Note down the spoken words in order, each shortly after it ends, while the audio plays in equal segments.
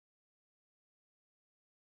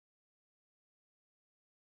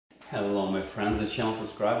Hello my friends and channel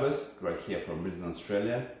subscribers, Greg here from Brisbane,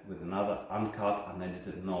 Australia with another uncut,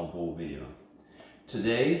 unedited, no bull video.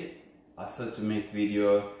 Today I thought to make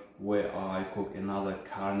video where I cook another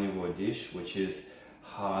carnivore dish, which is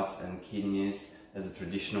hearts and kidneys as a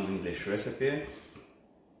traditional English recipe.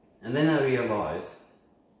 And then I realized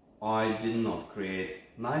I did not create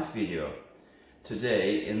knife video.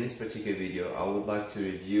 Today in this particular video I would like to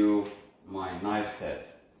review my knife set.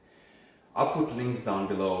 I'll put links down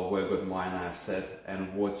below where I got my knife set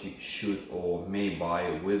and what you should or may buy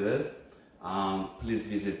with it. Please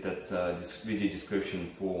visit that video description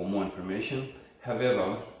for more information.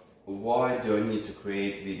 However, why do I need to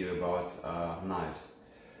create video about knives?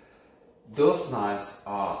 Those knives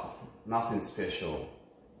are nothing special.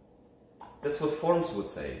 That's what forums would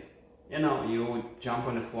say. You know, you would jump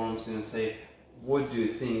on the forums and say, what do you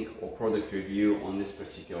think or product review on this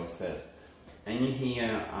particular set? And you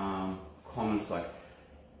hear comments like,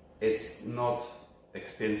 it's not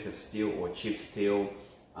expensive steel or cheap steel,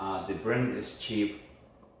 the brand is cheap,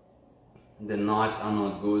 the knives are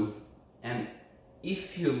not good. And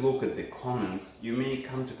if you look at the comments, you may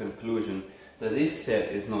come to the conclusion that this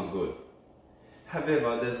set is not good.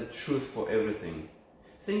 However, there's a truth for everything.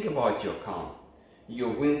 Think about your car.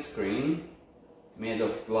 Your windscreen, made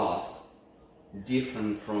of glass,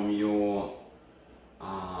 different from your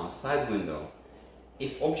side window.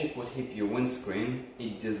 If object would hit your windscreen,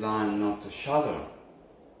 it's designed not to shatter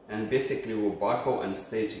and basically will buckle and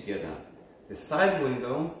stay together. The side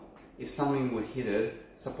window, if something would hit it,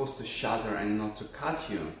 it's supposed to shatter and not to cut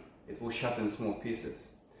you. It will shatter in small pieces.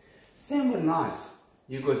 Same with knives.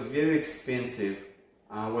 You got very expensive,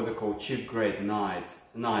 what they call cheap grade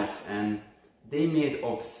knives, and they made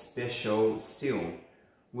of special steel,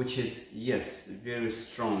 which is, yes, very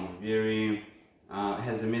strong, very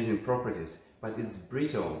has amazing properties. But it's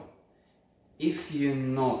brittle. If you're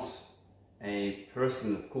not a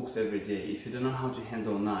person that cooks every day, if you don't know how to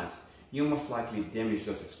handle knives, you most likely damage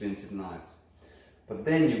those expensive knives. But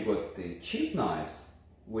then you've got the cheap knives,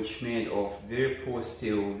 which made of very poor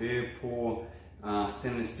steel, very poor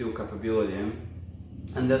stainless steel capability,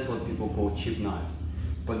 and that's what people call cheap knives.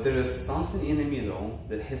 But there is something in the middle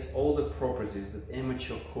that has all the properties that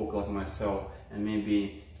amateur cook like myself and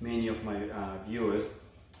maybe many of my viewers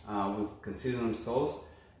would consider themselves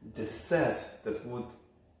the set that would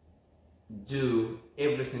do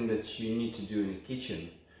everything that you need to do in the kitchen,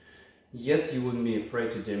 yet you wouldn't be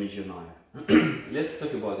afraid to damage your knife. Let's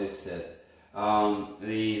talk about this set.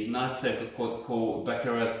 The knife set called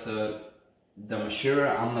Baccarat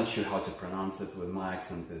Damashiro. I'm not sure how to pronounce it with my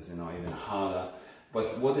accent, is even harder.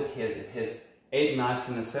 But what it has 8 knives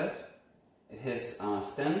in the set. It has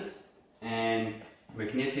stand and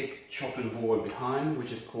magnetic chopping board behind,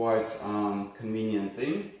 which is quite convenient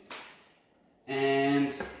thing.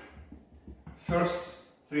 And first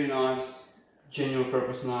 3 knives, general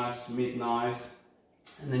purpose knives, meat knives,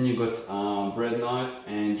 and then you got bread knife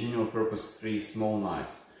and general purpose 3 small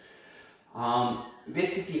knives.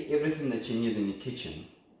 Basically everything that you need in the kitchen.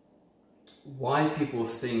 Why people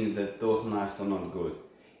think that those knives are not good?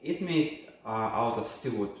 It made out of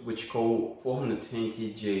steel, which called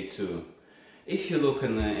 420 J2. If you look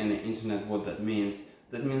in the internet what that means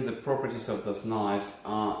the properties of those knives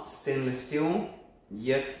are stainless steel,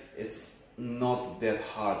 yet it's not that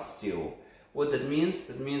hard steel. What that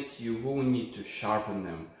means you will need to sharpen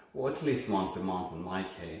them, or at least once a month in my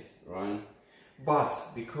case, right? But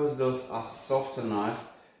because those are softer knives,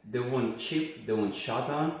 they won't chip, they won't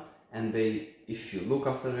shatter, and if you look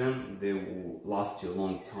after them, they will last you a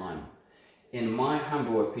long time. In my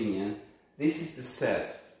humble opinion, this is the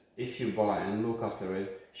set, if you buy and look after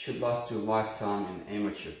it, should last you a lifetime in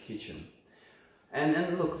amateur kitchen.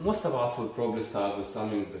 And look, most of us would probably start with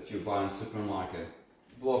something that you buy in a supermarket,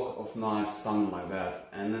 block of knives, something like that,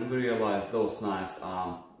 and then we realize those knives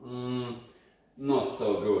are not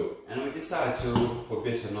so good, and we decide to look for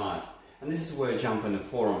better knives. And this is where I jump in the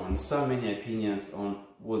forum and so many opinions on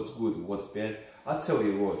what's good, what's bad. I'll tell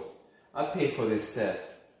you what, I paid for this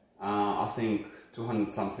set, I think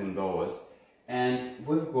 $200 something, and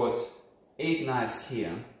we've got 8 knives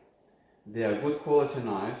here. They are good quality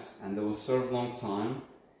knives and they will serve a long time.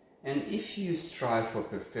 And if you strive for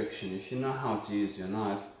perfection, if you know how to use your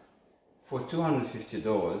knives, for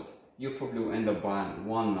 $250 you probably will end up buying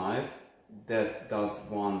one knife that does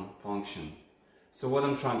one function. So what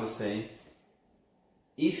I'm trying to say,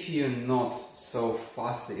 if you're not so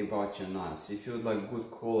fussy about your knives, if you would like good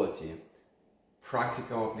quality,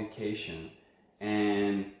 practical application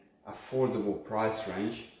and affordable price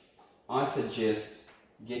range, I suggest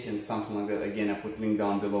getting something like that. Again, I put link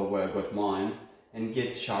down below where I got mine, and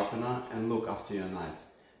get sharpener and look after your knives.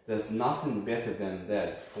 There's nothing better than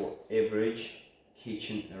that for average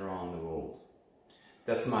kitchen around the world.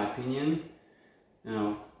 That's my opinion.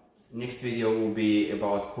 Now, next video will be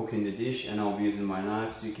about cooking the dish, and I'll be using my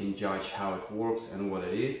knife so you can judge how it works and what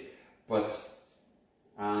it is. But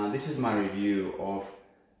this is my review of,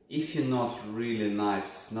 if you're not really a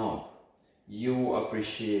knife snob, you will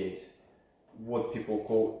appreciate what people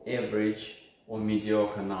call average or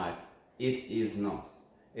mediocre knife. It is not.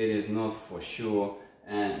 It is not for sure,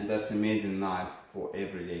 and that's an amazing knife for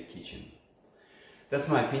everyday kitchen. That's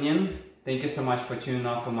my opinion. Thank you so much for tuning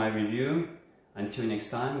out for my review. Until next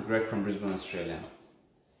time, Greg from Brisbane, Australia.